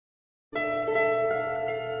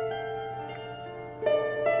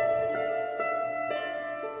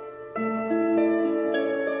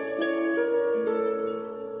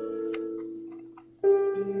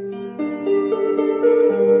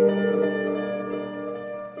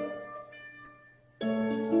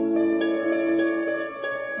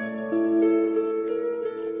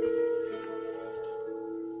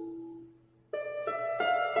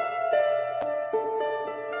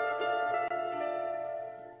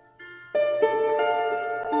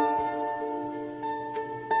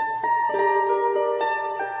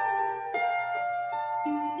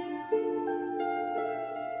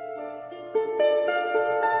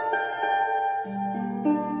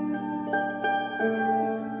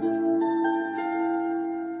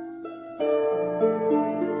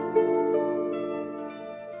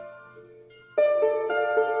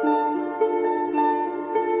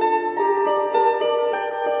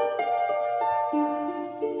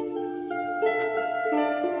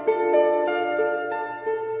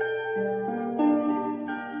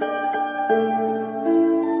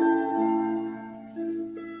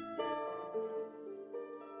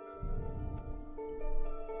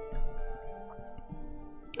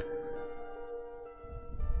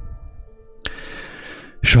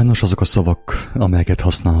Sajnos azok a szavak, amelyeket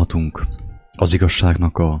használhatunk az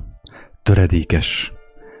igazságnak a töredékes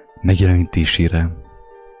megjelenítésére,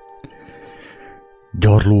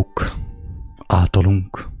 gyarlók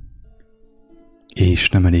általunk, és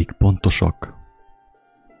nem elég pontosak.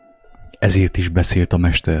 Ezért is beszélt a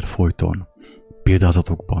Mester folyton,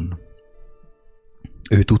 példázatokban.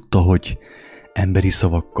 Ő tudta, hogy emberi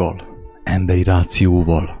szavakkal, emberi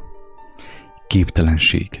rációval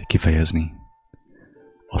képtelenség kifejezni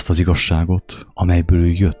azt az igazságot, amelyből ő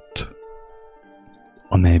jött,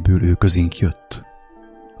 amelyből ő közénk jött,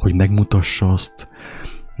 hogy megmutassa azt,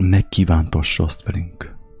 megkívántassa azt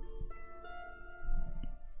velünk.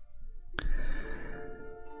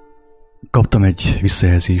 Kaptam egy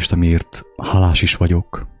visszajelzést, amiért hálás is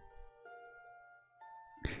vagyok,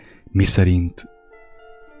 miszerint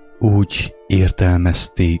úgy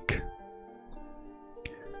értelmezték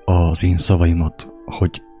az én szavaimat,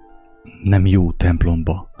 hogy nem jó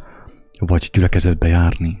templomba vagy gyülekezetbe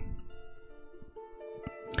járni,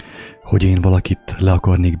 hogy én valakit le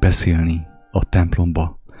akarnék beszélni a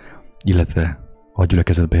templomba, illetve a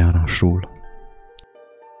gyülekezetbe járásról.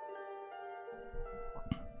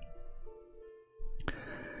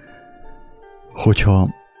 Hogyha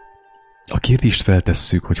a kérdést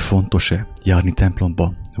feltesszük, hogy fontos-e járni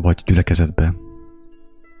templomba vagy gyülekezetbe,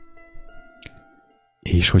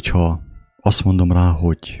 és hogyha azt mondom rá,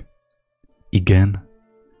 hogy igen,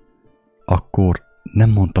 akkor nem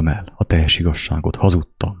mondtam el a teljes igazságot,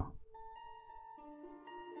 hazudtam.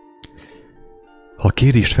 Ha a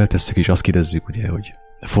kérdést feltesszük és azt kérdezzük, ugye, hogy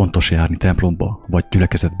fontos-e járni templomba vagy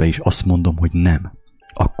gyülekezetbe, és azt mondom, hogy nem,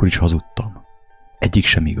 akkor is hazudtam. Egyik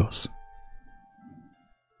sem igaz.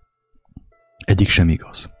 Egyik sem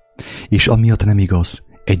igaz. És amiatt nem igaz,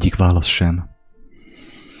 egyik válasz sem,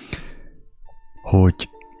 hogy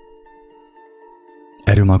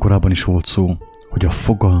erről már korábban is volt szó, hogy a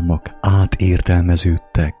fogalmak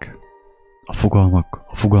átértelmeződtek. A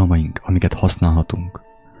fogalmaink, amiket használhatunk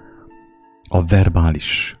a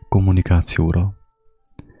verbális kommunikációra,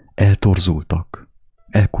 eltorzultak,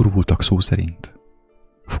 elkurvultak szó szerint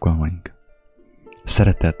fogalmaink.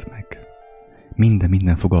 Szeretet meg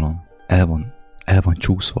minden fogalom el van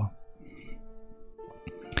csúszva.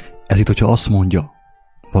 Ezért, hogyha azt mondja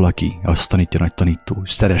valaki, azt tanítja nagy tanító, hogy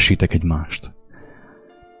szeressétek egymást,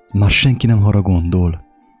 már senki nem arra gondol,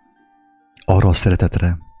 arra a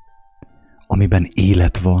szeretetre, amiben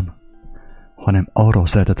élet van, hanem arra a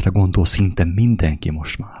szeretetre gondol szinte mindenki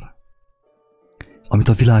most már, amit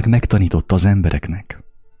a világ megtanította az embereknek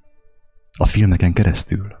a filmeken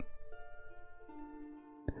keresztül.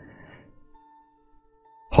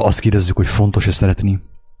 Ha azt kérdezzük, hogy fontos-e szeretni,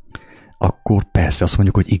 akkor persze azt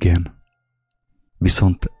mondjuk, hogy igen.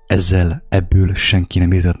 Viszont ebből senki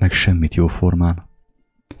nem értett meg semmit jóformán.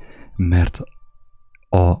 Mert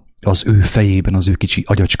az ő fejében, az ő kicsi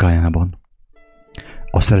agyacskájában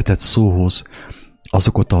a szeretet szóhoz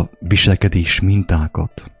azokat a viselkedés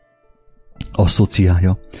mintákat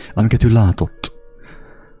asszociálja, amiket ő látott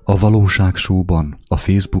a valóságsóban, a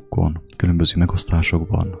Facebookon, különböző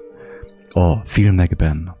megosztásokban, a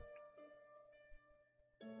filmekben,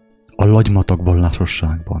 a lagymatag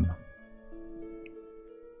vallásosságban.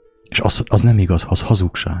 És az nem igaz, az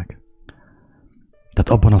hazugság. Tehát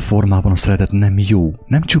abban a formában a szeretet nem jó.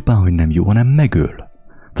 Nem csupán, hogy nem jó, hanem megöl,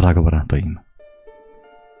 drága barátaim.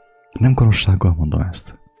 Nem gonoszsággal mondom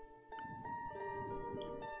ezt.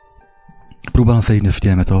 Próbálom felhívni a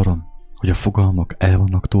figyelmet arra, hogy a fogalmak el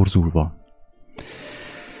vannak torzulva.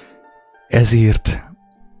 Ezért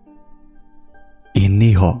én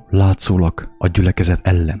néha látszólag a gyülekezet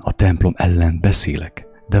ellen, a templom ellen beszélek,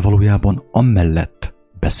 de valójában amellett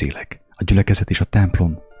beszélek. A gyülekezet és a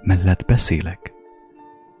templom mellett beszélek.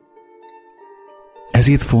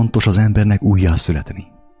 Ezért fontos az embernek újjászületni.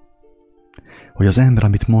 Hogy az ember,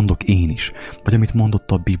 amit mondok én is, vagy amit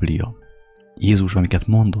mondott a Biblia, Jézus, amiket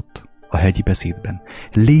mondott a hegyi beszédben,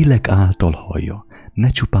 lélek által hallja, ne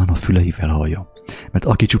csupán a füleivel hallja. Mert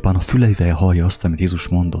aki csupán a füleivel hallja azt, amit Jézus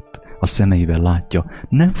mondott, a szemeivel látja,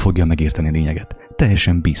 nem fogja megérteni a lényeget.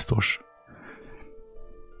 Teljesen biztos.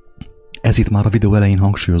 Ezért már a videó elején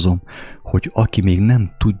hangsúlyozom, hogy aki még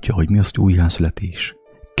nem tudja, hogy mi az, hogy újjászületés,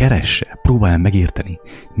 keresse, próbálja megérteni,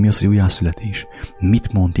 mi az, hogy újjászületés.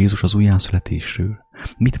 Mit mond Jézus az újjászületésről?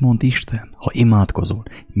 Mit mond Isten, ha imádkozol?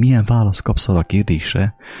 Milyen választ kapsz arra a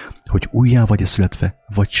kérdésre, hogy újjá vagy-e születve,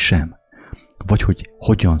 vagy sem? Vagy hogy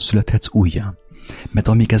hogyan születhetsz újjá? Mert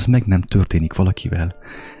amíg ez meg nem történik valakivel,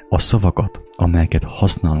 a szavakat, amelyeket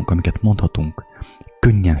használunk, amiket mondhatunk,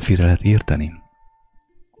 könnyen félre lehet érteni.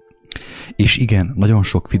 És igen, nagyon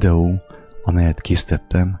sok videó, amelyet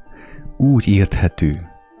készítettem, úgy érthető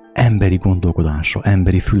emberi gondolkodásra,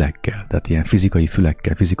 emberi fülekkel, tehát ilyen fizikai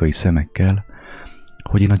fülekkel, fizikai szemekkel,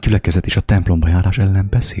 hogy én a gyülekezet és a templomba járás ellen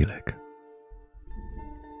beszélek.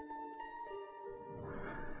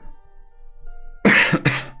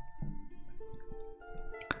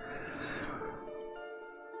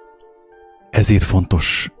 Ezért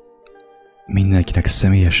fontos mindenkinek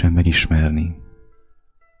személyesen megismerni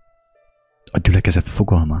a gyülekezet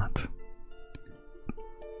fogalmát,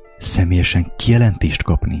 személyesen kijelentést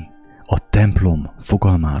kapni a templom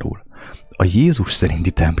fogalmáról, a Jézus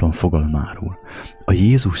szerinti templom fogalmáról, a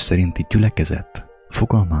Jézus szerinti gyülekezet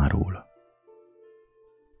fogalmáról.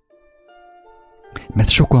 Mert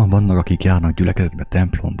sokan vannak, akik járnak gyülekezetbe,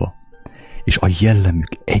 templomba, és a jellemük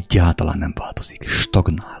egyáltalán nem változik,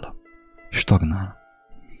 stagnál.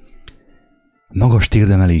 Magas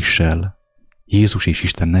térdemeléssel Jézus és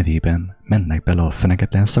Isten nevében mennek bele a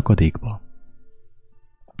feneketlen szakadékba.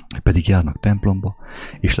 Pedig járnak templomba,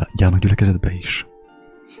 és járnak gyülekezetbe is.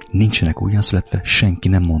 Nincsenek újjászületve, senki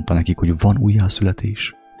nem mondta nekik, hogy van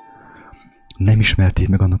újjászületés. Nem ismerték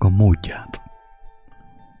meg annak a módját.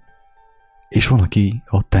 És van, aki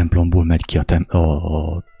a templomból megy ki a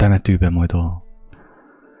temetőbe, majd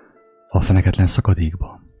a feneketlen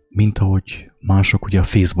szakadékba. Mint ahogy mások ugye a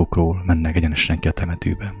Facebookról mennek egyenesen ki a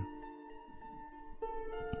temetőben.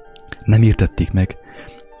 Nem értették meg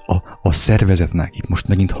a szervezetnek, itt most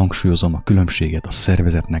megint hangsúlyozom a különbséget, a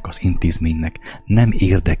szervezetnek, az intézménynek nem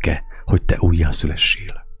érdeke, hogy te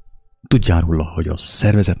újjászülessél. Tudjál róla, hogy a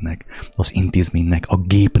szervezetnek, az intézménynek, a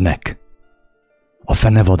gépnek, a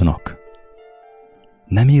fenevadnak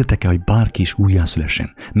nem érdeke, hogy bárki is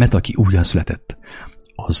újjászülessen, mert aki újjászületett,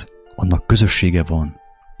 annak közössége van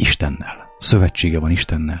Istennel, szövetsége van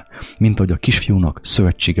Istennel, mint ahogy a kisfiúnak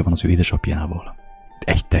szövetsége van az ő édesapjával.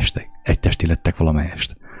 Egy testé lettek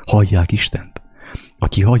valamelyest. Hallják Istent.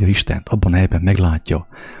 Aki hallja Istent, abban a helyben meglátja,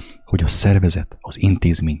 hogy a szervezet, az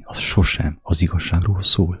intézmény, az sosem az igazságról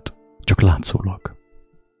szólt. Csak látszólag.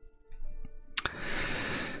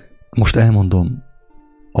 Most elmondom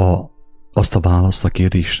azt a választ a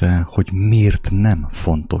kérdésre, hogy miért nem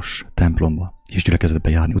fontos templomba és gyülekezetbe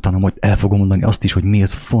járni. Utána majd el fogom mondani azt is, hogy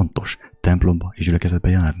miért fontos templomba és gyülekezetbe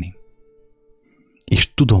járni.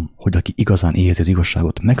 És tudom, hogy aki igazán érzi az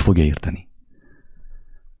igazságot, meg fogja érteni,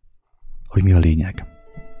 hogy mi a lényeg.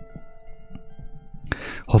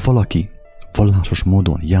 Ha valaki vallásos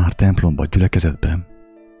módon jár templomba, gyülekezetben,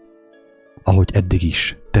 ahogy eddig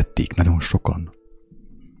is tették nagyon sokan,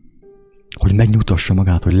 hogy megnyugtassa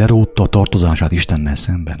magát, hogy lerótta a tartozását Istennel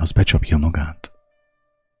szemben, az becsapja magát.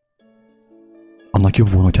 Annak jobb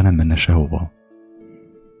volna, hogyha nem menne sehova.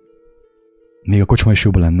 Még a kocsma is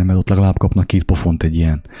jobb lenne, mert ott legalább kapnak 2 pofont egy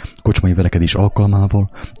ilyen kocsmai verekedés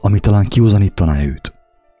alkalmával, ami talán kiúzanítaná őt.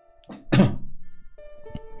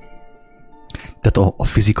 Tehát a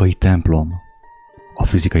fizikai templom, a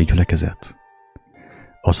fizikai gyülekezet,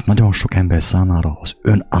 az nagyon sok ember számára az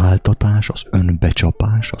önáltatás, az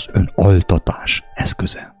önbecsapás, az önaltatás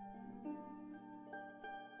eszköze.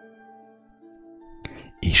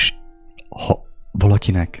 És ha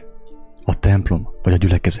valakinek a templom vagy a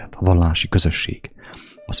gyülekezet, a vallási közösség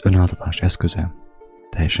az önáltatás eszköze,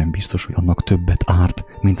 teljesen biztos, hogy annak többet árt,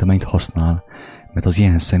 mint amennyit használ, mert az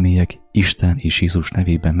ilyen személyek Isten és Jézus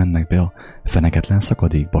nevében mennek be a feneketlen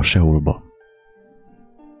szakadékba, a Seolba.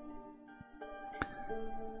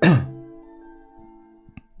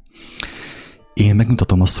 Én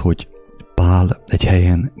megmutatom azt, hogy Pál egy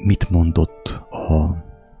helyen mit mondott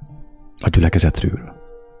a gyülekezetről.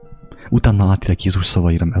 Utána átélek Jézus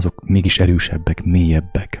szavaira, mert azok mégis erősebbek,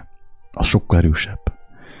 mélyebbek. Az sokkal erősebb.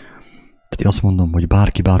 Tehát én azt mondom, hogy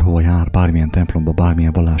bárki bárhova jár, bármilyen templomba,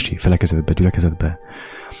 bármilyen vallási felekezetbe, gyülekezetbe,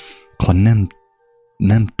 ha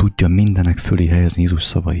nem tudja mindenek fölé helyezni Jézus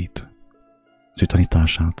szavait, az ő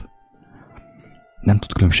tanítását, nem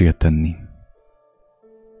tud különbséget tenni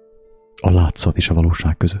a látszat és a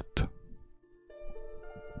valóság között.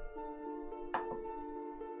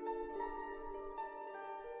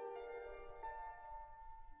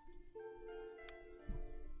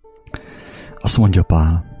 Azt mondja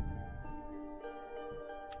Pál,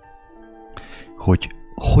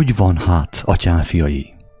 hogy van hát, atyám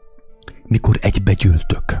fiai, mikor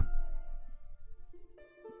egybegyűltök.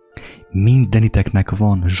 Mindeniteknek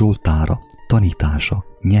van zsoltára, tanítása,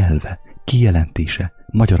 nyelve, kijelentése,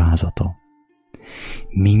 magyarázata.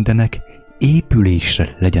 Mindenek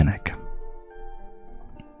épülésre legyenek.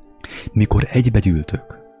 Mikor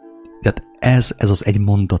egybegyűltök. Tehát ez az egy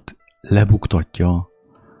mondat lebuktatja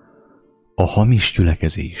a hamis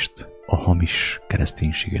gyülekezést, a hamis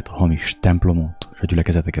kereszténységet, a hamis templomot, és a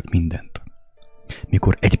gyülekezeteket, mindent.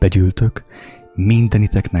 Mikor egybegyűltök,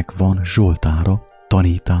 mindeniteknek van zsoltára,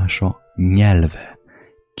 tanítása, nyelve,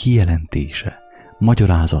 kijelentése,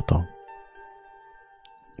 magyarázata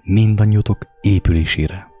mindannyiutok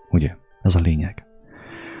épülésére, ugye? Ez a lényeg.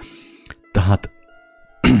 Tehát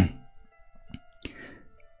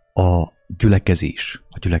a gyülekezés,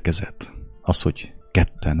 a gyülekezet, az, hogy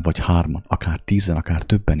ketten vagy hárman, akár 10, akár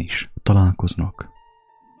többen is találkoznak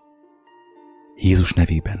Jézus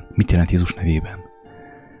nevében. Mit jelent Jézus nevében?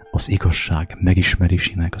 Az igazság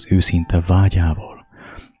megismerésének az őszinte vágyával,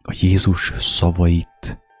 a Jézus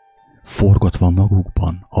szavait forgatva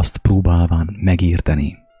magukban, azt próbálván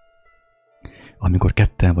megérteni. Amikor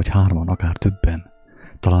ketten vagy hárman, akár többen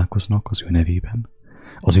találkoznak az ő nevében,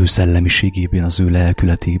 az ő szellemiségében, az ő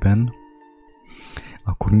lelkületében,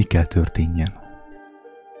 akkor mi kell történjen?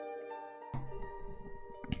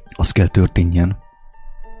 Az kell történjen,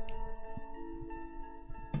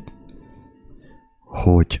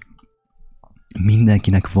 hogy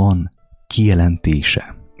mindenkinek van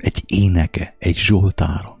kijelentése, egy éneke, egy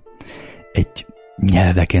zsoltára, egy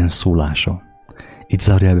nyelveken szólása. Itt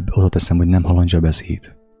zárójelbe oda teszem, hogy nem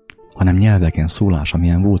halandzsabeszéd, hanem nyelveken szólás,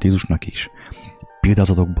 amilyen volt Jézusnak is.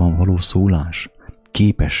 Példázatokban való szólás,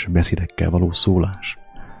 képes beszédekkel való szólás,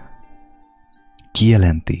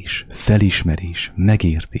 kijelentés, felismerés,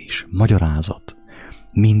 megértés, magyarázat,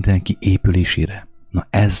 mindenki épülésére. Na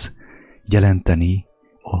ez jelenteni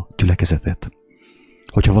a gyülekezetet.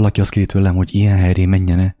 Hogyha valaki azt kéri tőlem, hogy ilyen helyre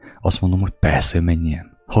menjene, azt mondom, hogy persze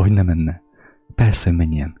menjen. Hogy ne menne? Persze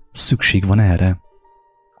menjen. Szükség van erre.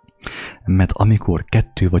 Mert amikor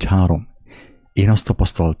 2 vagy 3, én azt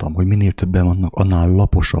tapasztaltam, hogy minél többen vannak, annál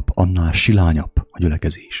laposabb, annál silányabb a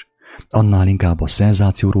gyülekezés. Annál inkább a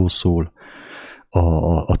szenzációról szól,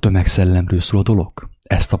 a tömegszellemről szól a dolog.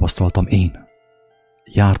 Ezt tapasztaltam én.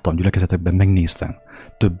 Jártam gyülekezetekben, megnéztem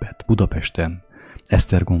többet Budapesten,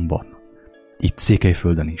 Esztergomban, itt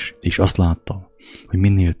Székelyföldön is, és azt láttam, hogy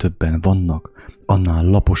minél többen vannak, annál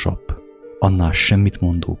laposabb, annál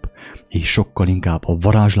semmitmondóbb, és sokkal inkább a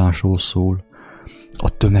varázslásról szól,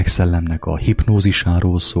 a tömegszellemnek a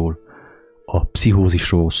hipnózisáról szól, a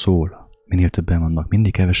pszichózisról szól. Minél többen vannak,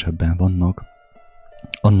 mindig kevesebben vannak,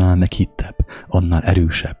 annál meghittebb, annál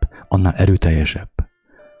erősebb, annál erőteljesebb.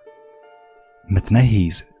 Mert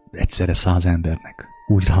nehéz egyszerre 100 embernek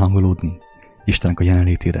úgy ráhangolódni Istennek a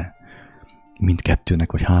jelenlétére, mint 2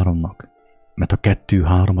 vagy 3. Mert a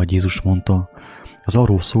 2-3, ahogy Jézus mondta, az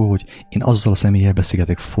arról szól, hogy én azzal a személlyel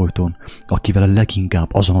beszélgetek folyton, akivel a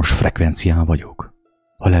leginkább azonos frekvencián vagyok,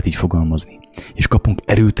 ha lehet így fogalmazni. És kapunk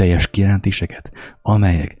erőteljes kijelentéseket,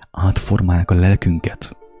 amelyek átformálják a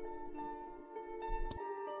lelkünket.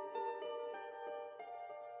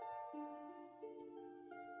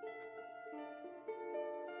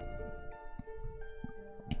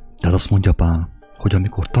 Tehát azt mondja Pál, hogy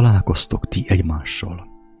amikor találkoztok ti egymással,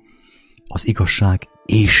 az igazság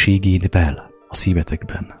éhségével a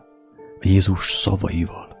szívetekben, a Jézus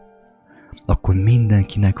szavaival, akkor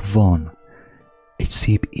mindenkinek van egy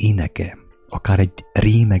szép éneke, akár egy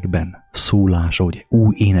rémekben szólása, hogy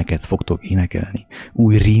új éneket fogtok énekelni,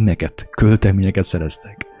 új rímeket, költeményeket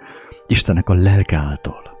szereztek Istennek a lelke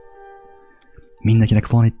által. Mindenkinek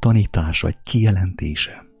van egy tanítása, egy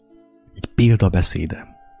kijelentése, egy példabeszéde.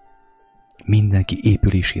 Mindenki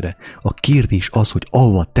épülésére. A kérdés az, hogy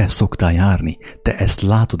ahova te szoktál járni, te ezt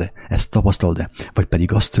látod-e, ezt tapasztalod-e, vagy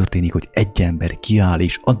pedig az történik, hogy egy ember kiáll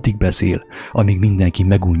és addig beszél, amíg mindenki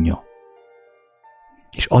megunja.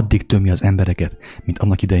 És addig tömi az embereket, mint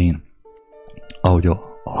annak idején, ahogy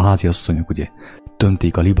a háziasszonyok ugye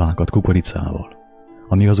tömték a libákat kukoricával,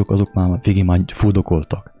 amíg azok már végén már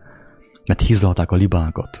fúdokoltak, mert hizlalták a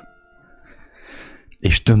libákat,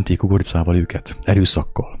 és tömték kukoricával őket,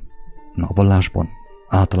 erőszakkal. Na, a vallásban,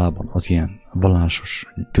 általában az ilyen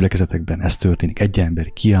vallásos gyülekezetekben ez történik. Egy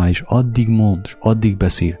ember kiáll, és addig mond, és addig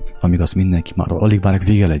beszél, amíg azt mindenki már alig várják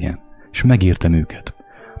vége legyen. És megértem őket.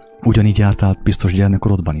 Ugyanígy jártál biztos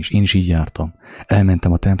gyermekkorodban is. Én is így jártam.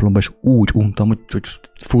 Elmentem a templomba, és úgy untam, hogy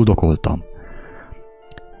fuldokoltam.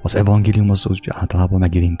 Az evangélium az általában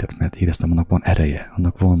megérintett, mert éreztem, annak van ereje,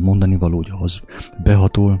 annak van mondani valója, az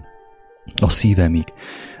behatol a szívemig,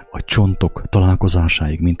 a csontok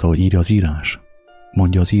találkozásáig, mint ahogy írja az írás,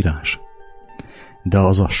 mondja az írás. De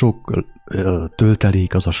az a sok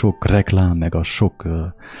töltelék, az a sok reklám, meg a sok...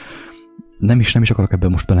 Nem is akarok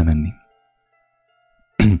ebben most belemenni.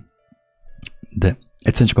 De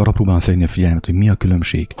egyszerűen csak arra próbálom felhívni a figyelmet, hogy mi a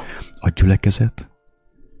különbség a gyülekezet,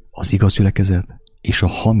 az igaz gyülekezet és a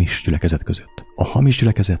hamis gyülekezet között. A hamis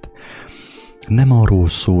gyülekezet nem arról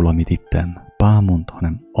szól, amit itten Pál mond,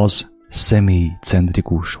 hanem az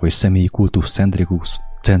személycentrikus, vagy személyi kultusz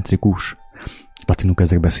centrikus, latinul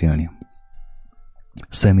kezdek beszélni.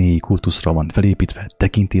 személyi kultuszra van felépítve,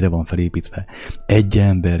 tekintélyre van felépítve. Egy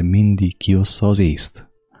ember mindig kiossza az észt.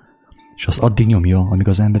 És az addig nyomja, amíg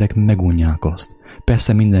az emberek megunják azt.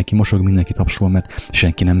 Persze mindenki mosog, mindenki tapsol, mert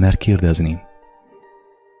senki nem mer kérdezni.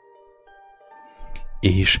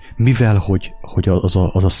 És mivel, hogy az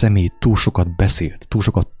a személy túl sokat beszélt, túl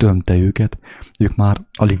sokat tömte őket, ők már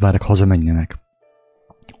alig várják hazamenjenek.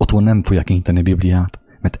 Otthon nem fogják inteni a Bibliát,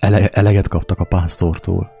 mert eleget kaptak a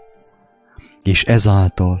pásztortól. És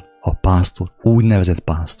ezáltal a pásztor, úgynevezett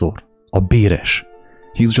pásztor, a béres.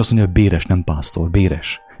 Jézus azt mondja, hogy béres, nem pásztor,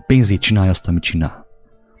 béres. Pénzét csinálja azt, amit csinál.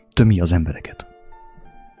 Tömi az embereket.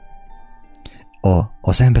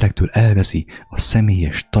 Az emberektől elveszi a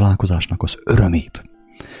személyes találkozásnak az örömét.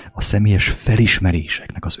 A személyes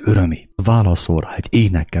felismeréseknek az örömét. Válaszol rá egy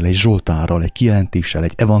énekkel, egy zsoltárral, egy kijelentéssel,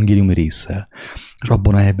 egy evangéliumi résszel, és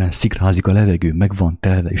abban a helyben szikrázik a levegő, meg van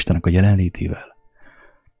telve Istennek a jelenlétével.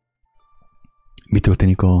 Mi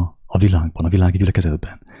történik a világban, a világi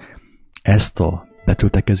gyülekezetben? Ezt a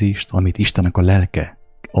betöltekezést, amit Istennek a lelke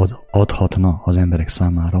adhatna az emberek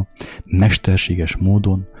számára, mesterséges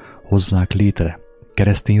módon hozzák létre,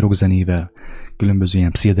 keresztény rockzenével, különböző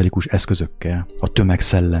ilyen pszichedelikus eszközökkel, a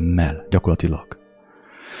tömegszellemmel gyakorlatilag.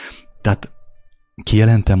 Tehát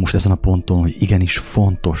kijelentem most ezen a ponton, hogy igenis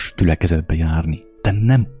fontos gyülekezetbe járni, de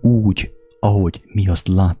nem úgy, ahogy mi azt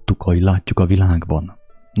láttuk, ahogy látjuk a világban.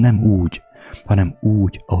 Nem úgy, hanem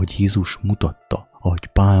úgy, ahogy Jézus mutatta, ahogy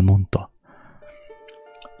Pál mondta.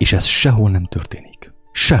 És ez sehol nem történik.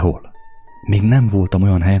 Sehol. Még nem voltam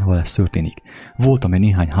olyan helyen, ahol ez történik. Voltam egy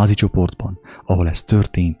néhány házi csoportban, ahol ez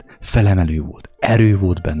történt, felemelő volt, erő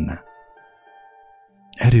volt benne.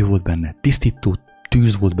 Erő volt benne, tisztító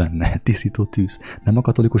tűz volt benne, tisztító tűz. Nem a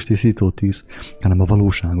katolikus tisztító tűz, hanem a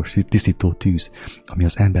valóságos tisztító tűz, ami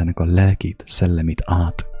az embernek a lelkét, szellemét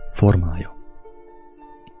átformálja.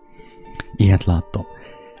 Ilyet láttam.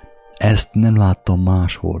 Ezt nem láttam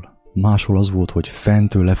máshol. Máshol az volt, hogy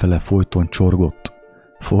fentről lefele folyton csorgott.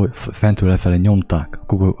 Fentről lefele nyomták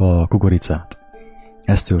a kukoricát.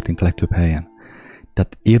 Ez történt a legtöbb helyen.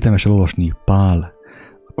 Tehát érdemes elolvasni Pál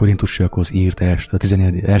a korintusiakhoz írt a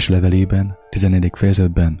 14. első levelében, 14.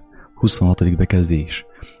 fejezetben, 26. bekezdés.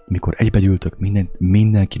 Mikor egybegyűltök,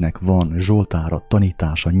 mindenkinek van zsoltára,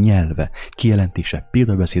 tanítása, nyelve, kijelentése,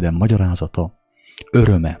 példabeszéde, magyarázata,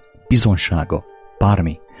 öröme, bizonsága,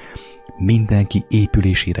 bármi. Mindenki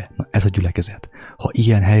épülésére. Na ez a gyülekezet. Ha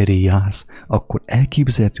ilyen helyre jársz, akkor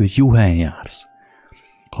elképzelhető, hogy jó helyen jársz.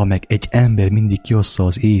 Ha meg egy ember mindig kiossza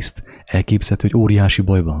az észt, elképzelhető, hogy óriási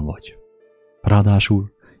bajban vagy.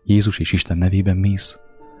 Ráadásul Jézus és Isten nevében mész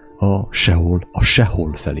a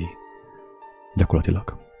sehol felé.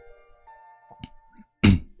 Gyakorlatilag.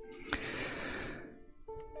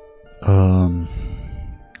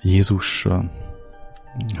 Jézus,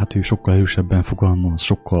 hát ő sokkal erősebben fogalmaz,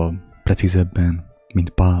 sokkal precízebben, mint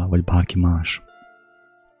Pál vagy bárki más.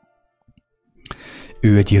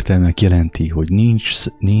 Ő egyértelműen kijelenti, hogy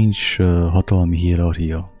nincs hatalmi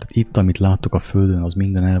hierarchia. Tehát itt, amit láttok a Földön, az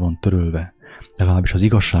minden el van törölve. Legalábbis az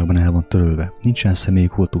igazságban el van törölve. Nincsen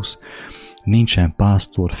személykultusz. Nincsen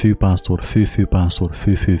pásztor, főpásztor, főfőpásztor,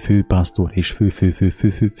 főfőfőpásztor és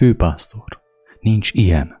főfőfőfőfőpásztor. Nincs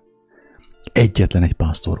ilyen. Egyetlen egy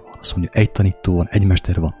pásztor van. Azt mondja, egy tanító van, egy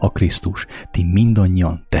mester van, a Krisztus. Ti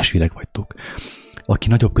mindannyian testvérek vagytok. Aki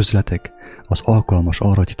nagyobb közületek, az alkalmas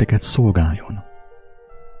arra, hogy titeket szolgáljon.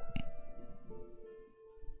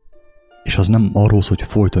 És az nem arról szól, hogy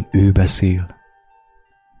folyton ő beszél,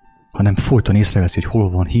 hanem folyton észreveszi, hogy hol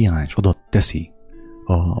van hiány, és oda teszi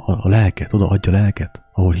a lelket, oda adja a lelket,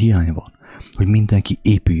 ahol hiány van, hogy mindenki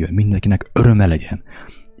épüljön, mindenkinek öröme legyen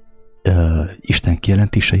Isten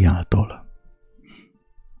kijelentései által.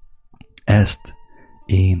 Ezt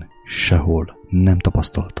én sehol nem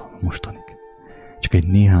tapasztaltam mostanig. Csak egy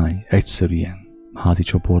néhány egyszerű ilyen házi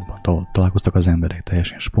csoportban találkoztak az emberek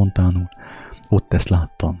teljesen spontánul, ott ezt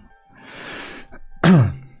láttam.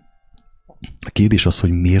 A kérdés az,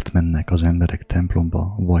 hogy miért mennek az emberek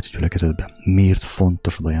templomba vagy gyülekezetbe. Miért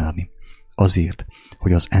fontos oda járni? Azért,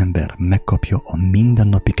 hogy az ember megkapja a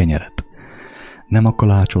mindennapi kenyeret. Nem a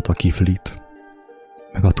kalácsot, a kiflit,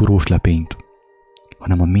 meg a turós lepényt,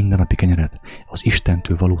 hanem a mindennapi kenyeret, az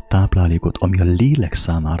Istentől való táplálékot, ami a lélek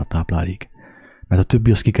számára táplálék. Mert a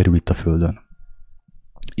többi az kikerül itt a Földön.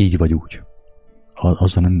 Így vagy úgy.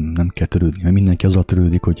 Azzal nem kell törődni, mert mindenki azzal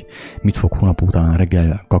törődik, hogy mit fog hónap után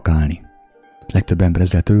reggel kakálni. Legtöbb ember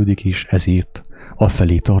ezzel törődik, és ezért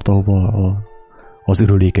afelé tart, ahova az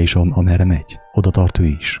öröléke is, amerre megy. Oda tart ő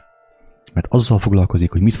is. Mert azzal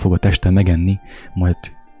foglalkozik, hogy mit fog a testen megenni, majd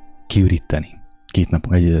kiüríteni.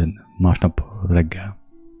 Másnap reggel.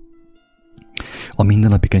 A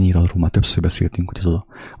mindennapi kenyér, arról már többször beszéltünk, hogy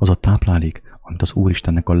az a táplálék, amit az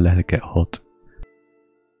Úristennek a lelke ad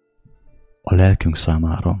a lelkünk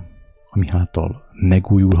számára, ami által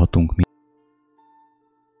megújulhatunk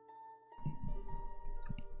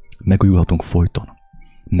folyton,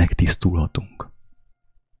 megtisztulhatunk.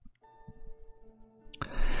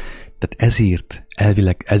 Tehát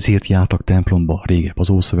ezért jártak templomba régebb, az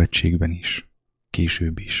Ószövetségben is,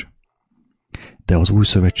 később is. De az Új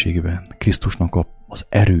Szövetségben Krisztusnak az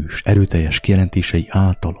erőteljes kijelentései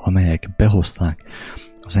által, amelyek behozták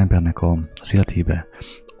az embernek az életébe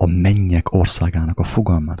a mennyek országának a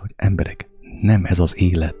fogalmát, hogy emberek, nem ez az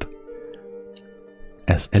élet.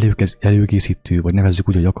 Ez előkészítő, vagy nevezzük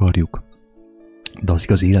úgy, hogy akarjuk, de az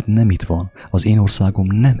igaz élet nem itt van. Az én országom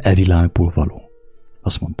nem e világból való.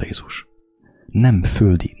 Azt mondta Jézus. Nem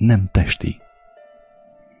földi, nem testi.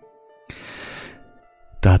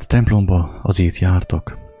 Tehát templomba azért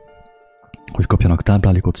jártak, hogy kapjanak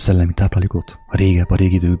táplálékot, szellemi táplálékot. A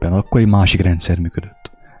régi időben, akkor egy másik rendszer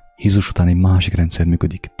működött. Jézus után egy másik rendszer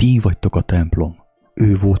működik. Ti vagytok a templom.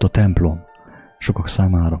 Ő volt a templom. Sokak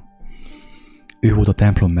számára. Ő volt a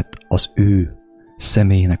templom, mert az ő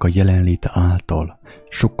személyének a jelenléte által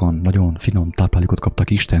sokan nagyon finom táplálékot kaptak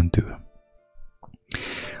Istentől.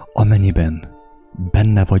 Amennyiben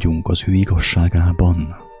benne vagyunk az ő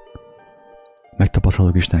igazságában,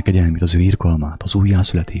 megtapasztaljuk Isten kegyelmét, az ő irgalmát, az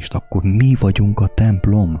újjászületést, akkor mi vagyunk a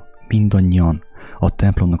templom, mindannyian a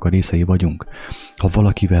templomnak a részei vagyunk. Ha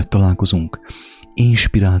valakivel találkozunk,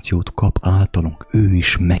 inspirációt kap általunk, ő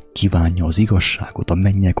is megkívánja az igazságot, a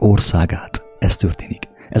mennyek országát. Ez történik.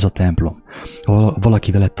 Ez a templom. Ha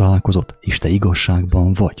valaki veled találkozott, és te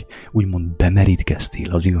igazságban vagy, úgymond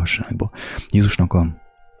bemerítkeztél az igazságba. Jézusnak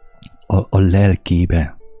a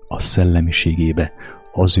lelkébe, a szellemiségébe,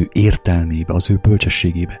 az ő értelmébe, az ő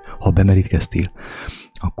bölcsességébe, ha bemerítkeztél,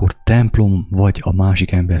 akkor templom vagy a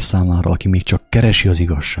másik ember számára, aki még csak keresi az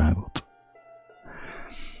igazságot.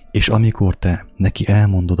 És amikor te neki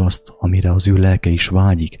elmondod azt, amire az ő lelke is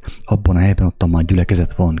vágyik, abban a helyben ott már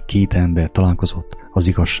gyülekezet van, 2 ember találkozott az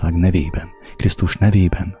igazság nevében, Krisztus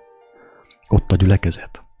nevében. Ott a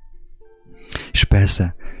gyülekezet. És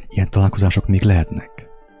persze, ilyen találkozások még lehetnek.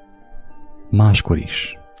 Máskor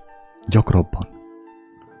is. Gyakrabban.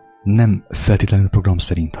 Nem feltétlenül program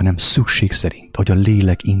szerint, hanem szükség szerint, hogy a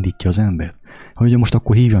lélek indítja az embert. Hogy most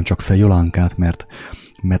akkor hívjam csak fel Jolánkát,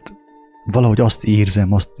 mert valahogy azt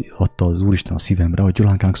érzem, azt adta az Úristen a szívemre, hogy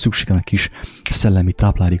Jolánkának szüksége egy kis szellemi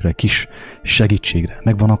táplálékra, egy kis segítségre.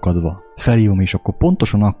 Meg van akadva. Felhívom, és akkor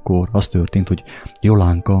pontosan akkor az történt, hogy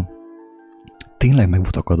Jolánka tényleg meg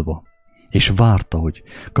volt akadva, és várta, hogy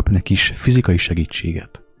kapjon egy kis fizikai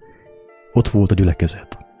segítséget. Ott volt a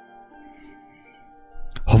gyülekezet.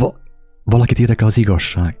 Ha valakit érdekel az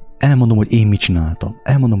igazság, elmondom, hogy én mit csináltam.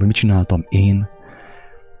 Elmondom, hogy mit csináltam én,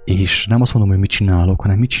 és nem azt mondom, hogy mit csinálok,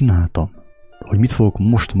 hanem mit csináltam. Hogy mit fogok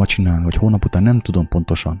most ma csinálni, vagy holnap után nem tudom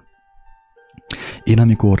pontosan. Én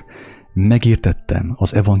amikor megértettem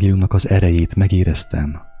az evangéliumnak az erejét,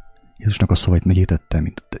 megéreztem, Jézusnak a szavait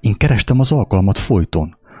megértettem, én kerestem az alkalmat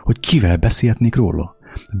folyton, hogy kivel beszélhetnék róla.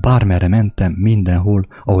 Bármerre mentem, mindenhol,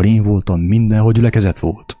 ahol én voltam, mindenhol gyülekezet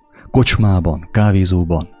volt. Kocsmában,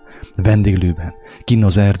 kávézóban, vendéglőben, kinn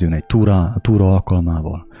az erdőn egy túra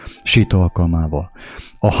alkalmával, séta alkalmával,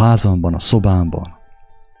 a házamban, a szobámban,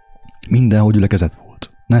 mindenhol gyülekezet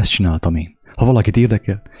volt. Na, ezt csináltam én. Ha valakit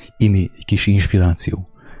érdekel, imi egy kis inspiráció.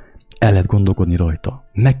 El lehet gondolkodni rajta.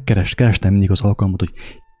 Kerestem mindig az alkalmat, hogy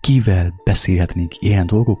kivel beszélhetnénk ilyen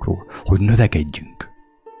dolgokról, hogy növekedjünk.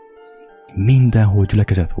 Mindenhol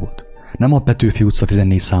gyülekezet volt. Nem a Petőfi utca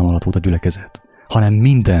 14 szám alatt volt a gyülekezet, hanem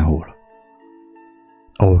mindenhol.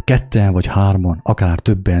 Ahol 2 vagy 3, akár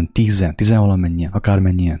többen, 10, 10-valamennyien,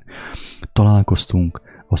 akármennyien találkoztunk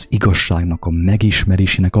az igazságnak a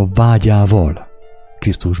megismerésének a vágyával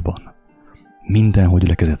Krisztusban. Mindenhol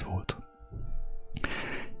gyülekezet volt.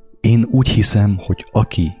 Én úgy hiszem, hogy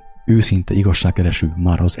aki őszinte igazságkereső,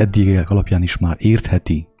 már az eddigiek alapján is már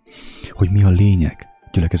értheti, hogy mi a lényeg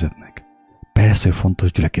gyülekezetnek. Persze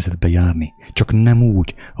fontos gyülekezetbe járni, csak nem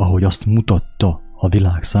úgy, ahogy azt mutatta a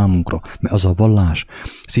világ számunkra, mert az a vallás,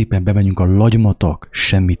 szépen bemegyünk a lagymatak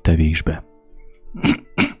semmit tevésbe.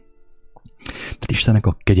 Tehát Istennek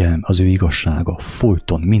a kegyelem, az ő igazsága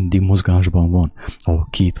folyton, mindig mozgásban van, ahol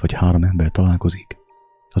 2 vagy 3 ember találkozik.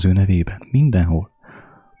 Az ő nevében, mindenhol.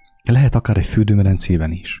 Lehet akár egy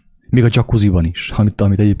fürdőmedencében is. Még a jacuzziban is, amit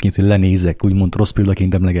egyébként hogy lenézek, úgymond rossz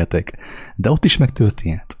példaként emlegetek. De ott is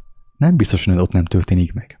megtörténhet. Nem biztos, hogy ott nem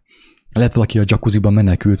történik meg. Lehet valaki a jacuzziban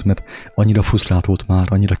menekült, mert annyira frusztrált volt már,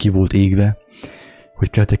 annyira ki volt égve, hogy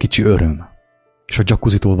kellett egy kicsi öröm. És a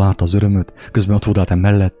jacuzzitól várta az örömöt, közben ott voltál te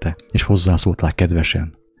mellette, és hozzászóltál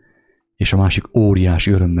kedvesen. És a másik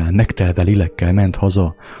óriási örömmel, megtelve lélekkel ment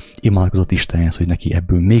haza, imádkozott Istenhez, hogy neki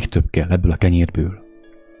ebből még több kell, ebből a kenyérből.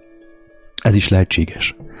 Ez is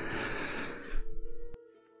lehetséges.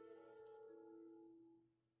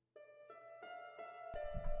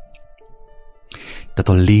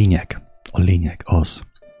 Tehát a lényeg az,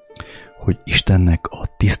 hogy Istennek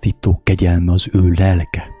a tisztító kegyelme az ő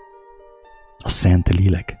lelke. A szent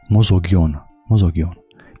lélek mozogjon.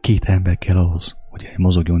 2 ember kell ahhoz, hogy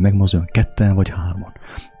megmozogjon 2 vagy 3.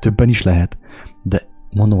 Többen is lehet, de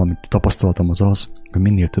mondom, amit tapasztaltam az, hogy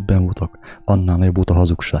minél többen voltak, annál nagyobb volt a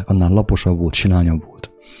hazugság, annál laposabb volt, silányabb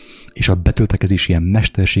volt. És a betöltekezés ilyen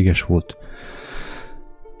mesterséges volt,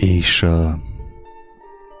 és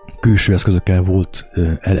külső eszközökkel volt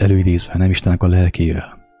előidézve, nem Istennek a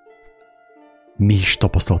lelkével. Mi is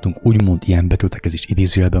tapasztaltunk úgymond ilyen betöltekezést,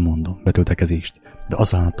 idézőjelben mondom, betöltekezést, de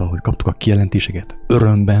azáltal, hogy kaptuk a kijelentéseket,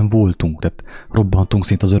 örömben voltunk, tehát robbantunk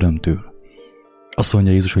szint az örömtől. Azt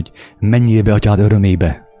mondja Jézus, hogy menjél be atyád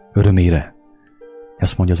örömére.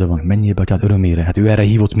 Ezt mondja az evangélium, menjél be atyád örömére. Hát ő erre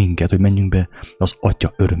hívott minket, hogy menjünk be az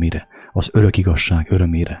atya örömére, az örök igazság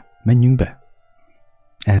örömére. Menjünk be.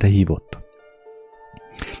 Erre hívott.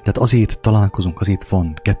 Tehát azért találkozunk, azért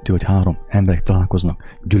van 2 vagy 3 emberek találkoznak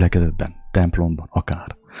gyülekezetben, templomban,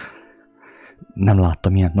 akár. Nem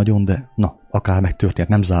láttam ilyet nagyon, de akár megtörtént,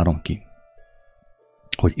 nem zárom ki.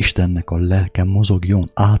 Hogy Istennek a lelke mozogjon,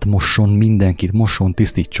 átmosson mindenkit, mosson,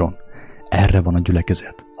 tisztítson. Erre van a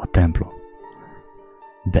gyülekezet, a templom.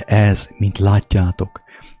 De ez, mint látjátok,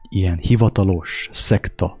 ilyen hivatalos,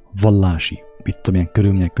 szekta, vallási, ilyen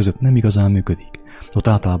körülmények között nem igazán működik. Ott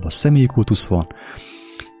általában személyi kultusz van,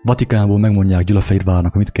 Vatikánból megmondják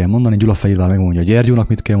Gyulafehérvárnak, mit kell mondani, Gyulafehérvár megmondja Gyergyónak,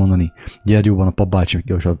 mit kell mondani, Gyergyóban a papbácsi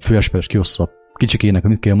és a főesperes kiossza a kicsikének,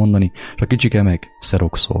 mit kell mondani, és a kicsike meg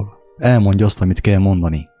szerokszol. Elmondja azt, amit kell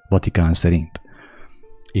mondani, Vatikán szerint.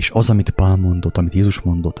 És az, amit Pál mondott, amit Jézus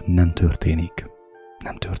mondott, nem történik.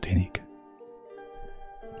 Nem történik.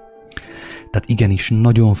 Tehát igenis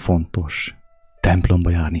nagyon fontos templomba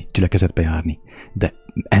járni, gyülekezetbe járni, de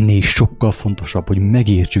ennél is sokkal fontosabb, hogy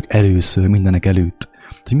megértsük először mindenek előtt,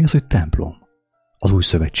 hogy mi az, hogy templom az új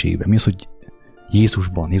szövetségben, mi az, hogy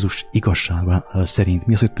Jézusban, Jézus igazsága szerint,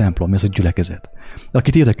 mi az, hogy templom, mi az, hogy gyülekezet. De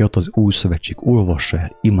akit érdekel ott az új szövetség, olvassa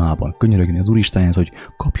el imában, könyörögni az Úristenhez, hogy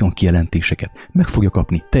kapjon kijelentéseket, meg fogja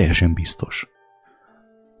kapni, teljesen biztos.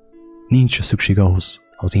 Nincs szükség ahhoz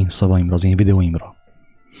az én szavaimra, az én videóimra.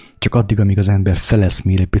 Csak addig, amíg az ember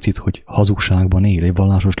feleszmél egy picit, hogy hazugságban él, egy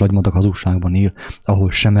vallásos lagymadag hazugságban él,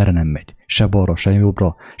 ahol sem erre nem megy, se balra, se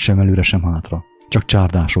jobbra, sem előre, sem hátra. Csak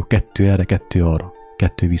csárdások, 2 erre, 2 arra,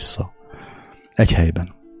 2 vissza. Egy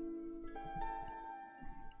helyben.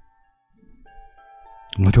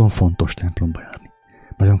 Nagyon fontos templomba járni.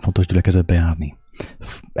 Nagyon fontos gyülekezetbe járni.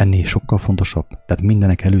 Ennél sokkal fontosabb, tehát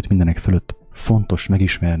mindenek előtt, mindenek fölött fontos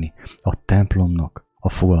megismerni a templomnak a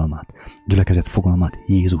fogalmát, gyülekezet fogalmát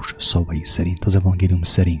Jézus szavai szerint, az evangélium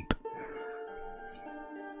szerint.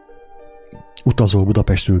 Utazol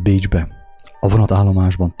Budapestről Bécsbe, a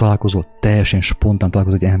vonatállomásban találkozol, teljesen spontán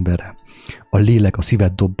találkozol egy emberrel. A lélek a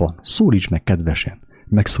szíved dobban, szólíts meg kedvesen,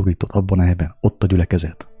 megszólítod abban a helyben, ott a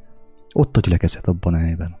gyülekezet. Ott a gyülekezet abban a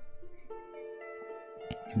helyben.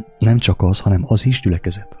 Nem csak az, hanem az is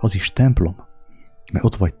gyülekezet, az is templom. Mert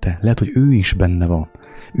ott vagy te, lehet, hogy ő is benne van,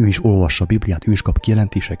 ő is olvassa a Bibliát, ő is kap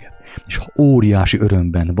kijelentéseket, és ha óriási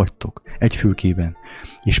örömben vagytok, egy fülkében,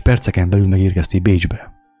 és perceken belül megérkeztél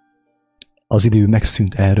Bécsbe, az idő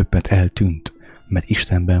megszűnt, elröppent, eltűnt, mert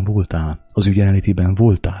Istenben voltál, az ő jelenlétében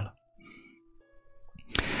voltál.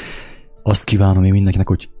 Azt kívánom én mindenkinek,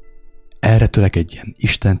 hogy erre törekedjen,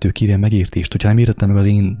 Istentől kérjen megértést. Hogyha nem értettem meg az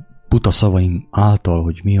én buta szavaim által,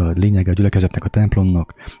 hogy mi a lényege a gyülekezetnek, a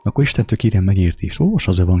templomnak, akkor Istentől kérjen megértést. Olvas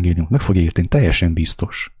az evangélium, meg fog érteni, teljesen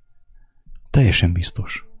biztos. Teljesen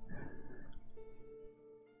biztos.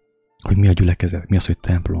 Hogy mi a gyülekezet, mi az, hogy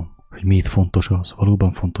templom, hogy miért fontos az,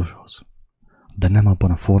 valóban fontos az. De nem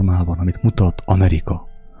abban a formában, amit mutat Amerika.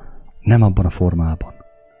 Nem abban a formában,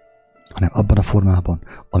 hanem abban a formában,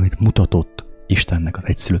 amit mutatott Istennek az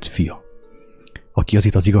egyszülött fia. Aki az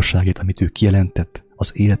itt az igazságét, amit ő kijelentett,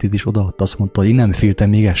 az életét is odaadta, azt mondta, hogy én nem féltem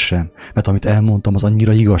még ezt sem, mert amit elmondtam, az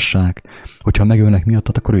annyira igazság, hogyha megölnek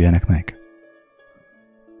miattad, akkor öljenek meg.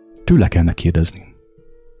 Tőle kell megkérdezni.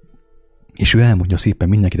 És ő elmondja szépen,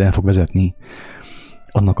 mindenkit el fog vezetni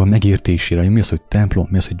annak a megértésére, hogy mi az, hogy templom,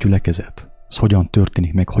 mi az, hogy gyülekezet. Az hogyan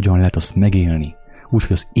történik meg, hogyan lehet azt megélni. Úgy,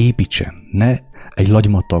 hogy az építsen, ne egy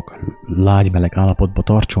lagymatag, lágy-meleg állapotba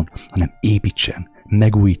tartson, hanem építsen,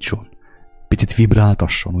 megújítson, picit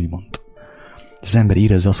vibráltasson, úgymond. Az ember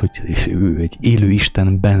érezze azt, hogy ő egy élő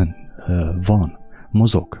Istenben van,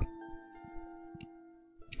 mozog.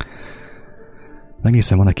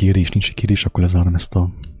 Megnézem, van-e kérdés, nincs kérdés, akkor lezárom ezt a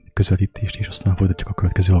közvetítést, és aztán folytatjuk a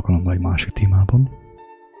következő alkalommal egy másik témában.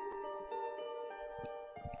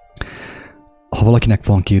 Ha valakinek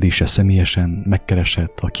van kérdése, személyesen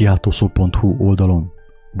megkeresett a kiáltószó.hu oldalon,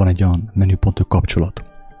 van egy olyan menüpont, kapcsolat.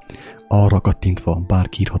 Arra kattintva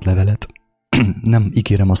bárki írhat levelet. Nem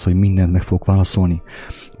ígérem azt, hogy mindent meg fogok válaszolni,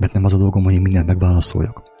 mert nem az a dolgom, hogy én mindent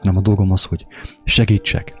megválaszoljak, hanem a dolgom az, hogy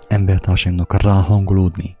segítsek embertársaimnak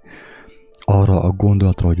ráhangolódni arra a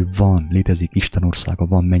gondolatra, hogy létezik Isten országa,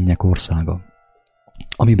 van mennyek országa.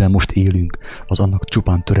 Amiben most élünk, az annak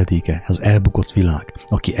csupán töredéke, az elbukott világ.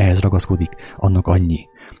 Aki ehhez ragaszkodik, annak annyi.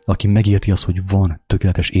 Aki megérti azt, hogy van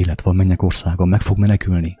tökéletes élet, van mennyek országa, meg fog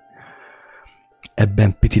menekülni.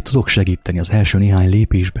 Ebben picit tudok segíteni az első néhány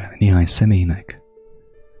lépésben, néhány személynek.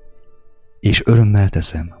 És örömmel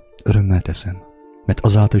teszem. Mert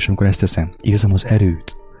azáltal is, amikor ezt teszem, érzem az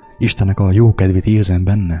erőt. Istennek a jó kedvét érzem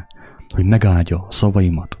benne, hogy megáldja a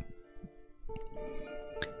szavaimat.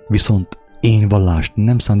 Viszont én vallást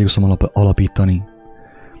nem szándékozom alapítani,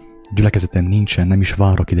 gyülekezetem nincsen, nem is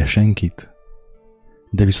várok ide senkit,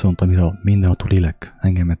 de viszont amire mindenható lélek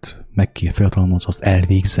engemet megkér, felhatalmaz, azt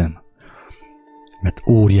elvégzem. Mert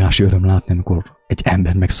óriási öröm látni, amikor egy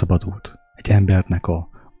ember megszabadult, egy embernek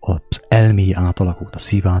az elméje átalakult, a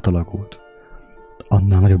szív átalakult.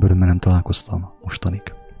 Annál nagyobb örömmel nem találkoztam mostanig.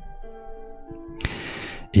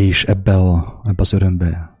 És ebbe az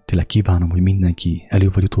örömbe tényleg kívánom, hogy mindenki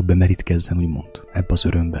előbb vagy utóbb bemerítkezzen, úgymond, ebbe az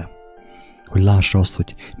örömbe. Hogy lássa azt,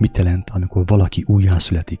 hogy mit jelent, amikor valaki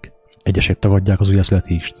újjászületik. Egyesek tagadják az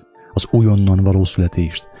újjászületést, az újonnan való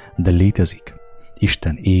születést, de létezik.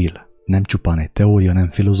 Isten él, nem csupán egy teória, nem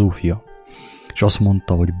filozófia. És azt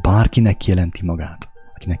mondta, hogy bárkinek kijelenti magát,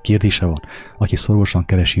 akinek kérdése van, aki szorosan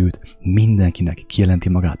keresi őt, mindenkinek kijelenti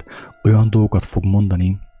magát. Olyan dolgokat fog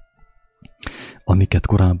mondani, amiket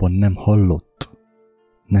korábban nem hallott,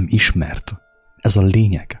 nem ismert. Ez a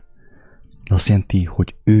lényeg. Azt jelenti,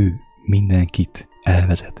 hogy ő mindenkit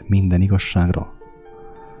elvezet, minden igazságra.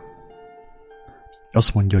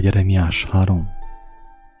 Azt mondja a Jeremiás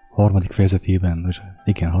 33. fejezetében,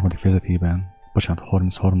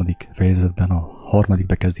 33. fejezetben, a 3.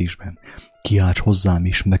 bekezdésben. Kiálts hozzám,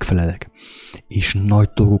 és megfelelek, és nagy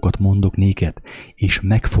dolgokat mondok néked, és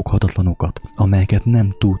megfoghatatlanokat, amelyeket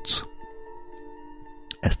nem tudsz.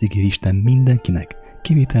 Ezt ígéri Isten mindenkinek,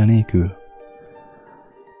 kivétel nélkül.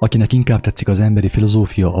 Akinek inkább tetszik az emberi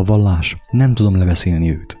filozófia, a vallás, nem tudom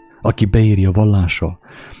lebeszélni őt. Aki beéri a vallással,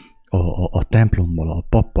 a templommal, a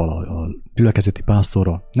pappal, a gyülekezeti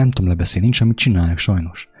pásztorral, nem tudom lebeszélni, nincs amit csinálják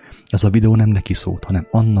sajnos. Ez a videó nem neki szólt, hanem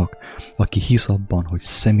annak, aki hisz abban, hogy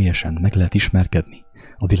személyesen meg lehet ismerkedni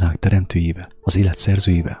a világ teremtőjével, az élet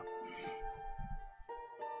szerzőjével.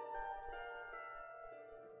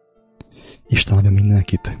 Isten adja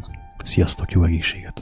mindenkit, sziasztok, jó egészséget!